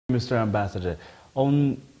Mr. Ambassador,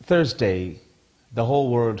 on Thursday, the whole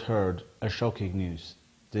world heard a shocking news.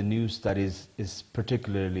 The news that is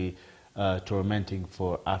particularly tormenting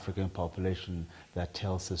for African population, that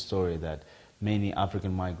tells the story that many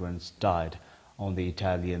African migrants died on the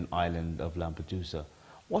Italian island of Lampedusa.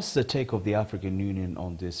 What's the take of the African Union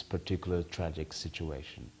on this particular tragic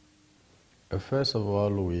situation? First of all,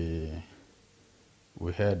 we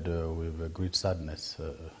heard with great sadness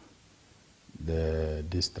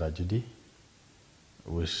this tragedy,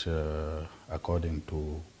 which, according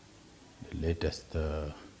to the latest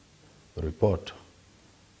report,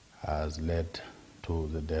 has led to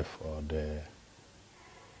the death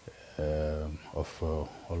of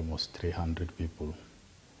almost 300 people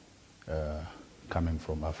coming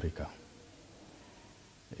from Africa.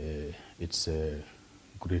 It's a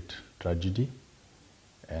great tragedy,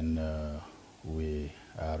 and we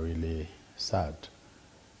are really sad,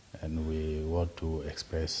 and we want to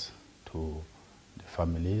express to the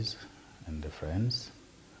families and the friends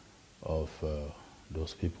of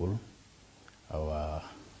those people our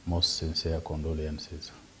most sincere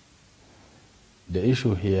condolences. The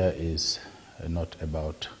issue here is not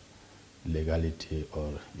about legality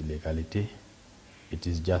or illegality. It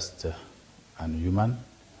is just unhuman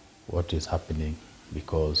what is happening,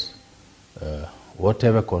 because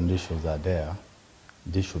whatever conditions are there,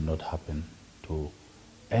 this should not happen to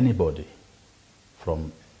anybody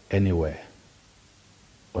from anywhere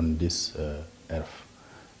on this earth.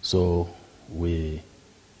 So we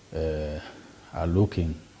are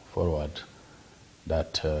looking forward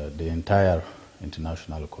that the entire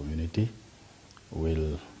international community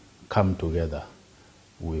will come together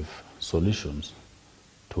with solutions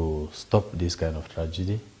to stop this kind of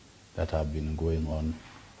tragedy that have been going on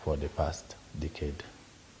for the past decade.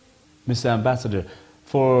 Mr. Ambassador,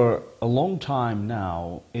 for a long time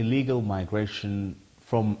now, illegal migration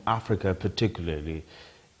from Africa particularly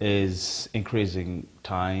is increasing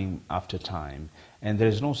time after time, and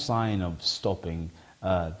there's no sign of stopping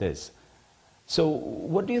this. So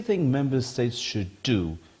what do you think member states should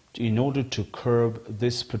do in order to curb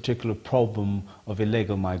this particular problem of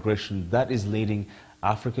illegal migration that is leading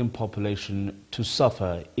African population to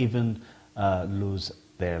suffer, even lose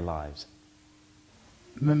their lives?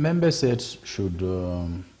 Member states should,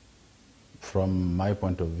 from my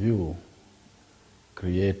point of view,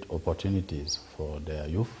 create opportunities for their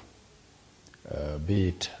youth, be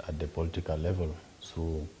it at the political level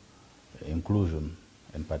through inclusion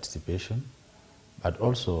and participation, but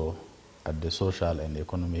also at the social and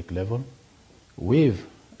economic level, with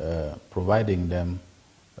providing them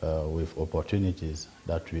with opportunities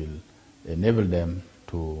that will enable them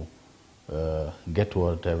to get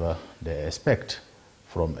whatever they expect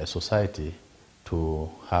from a society, to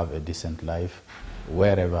have a decent life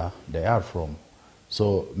wherever they are from.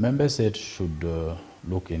 So member states should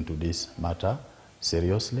look into this matter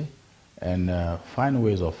seriously and find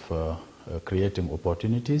ways of creating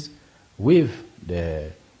opportunities with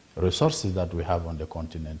the resources that we have on the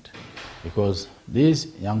continent, because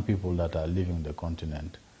these young people that are leaving the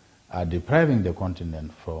continent are depriving the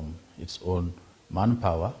continent from its own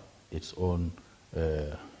manpower, its own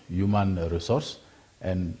human resource.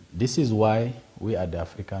 And this is why we at the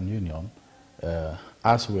African Union,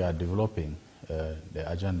 as we are developing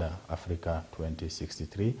the Agenda Africa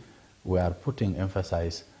 2063, we are putting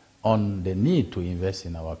emphasis on the need to invest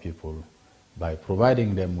in our people by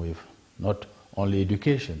providing them with not only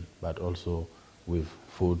education, but also with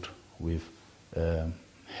food, with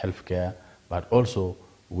healthcare, but also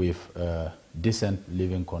with decent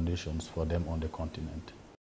living conditions for them on the continent.